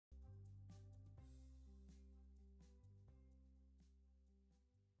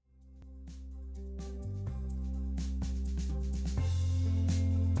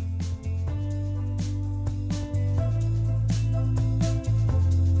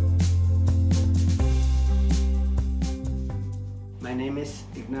is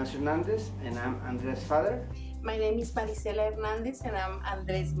Ignacio Hernandez and I'm Andres' father. My name is Marisela Hernandez and I'm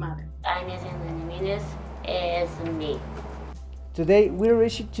Andres' mother. Agnes Hernandez is me. Today we're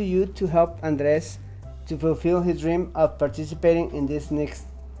reaching to you to help Andres to fulfill his dream of participating in this next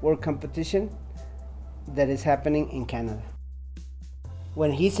world competition that is happening in Canada.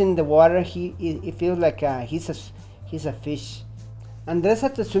 When he's in the water, he feels like he's a fish. Andres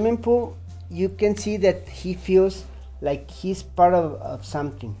at the swimming pool, you can see that he feels like he's part of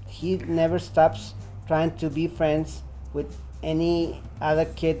something. He never stops trying to be friends with any other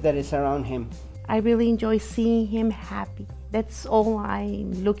kid that is around him. I really enjoy seeing him happy. That's all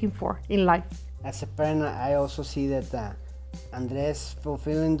I'm looking for in life. As a parent, I also see that Andres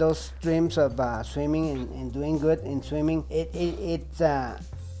fulfilling those dreams of swimming and doing good in swimming. It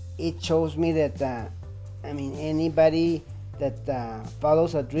shows me that anybody that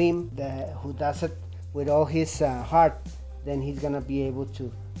follows a dream, who does it with all his heart, then he's gonna be able to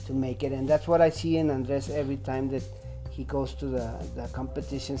make it. And that's what I see in Andres every time that he goes to the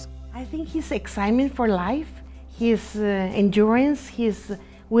competitions. I think his excitement for life, his endurance, his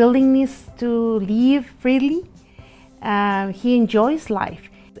willingness to live freely. He enjoys life.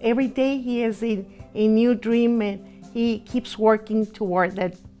 Every day he has a new dream and he keeps working toward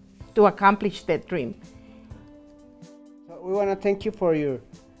that, to accomplish that dream. So we want to thank you for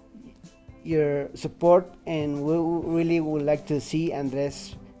your support, and we really would like to see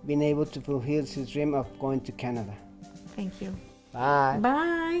Andres being able to fulfill his dream of going to Canada. Thank you. Bye.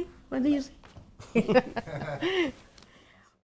 Bye. What do you say?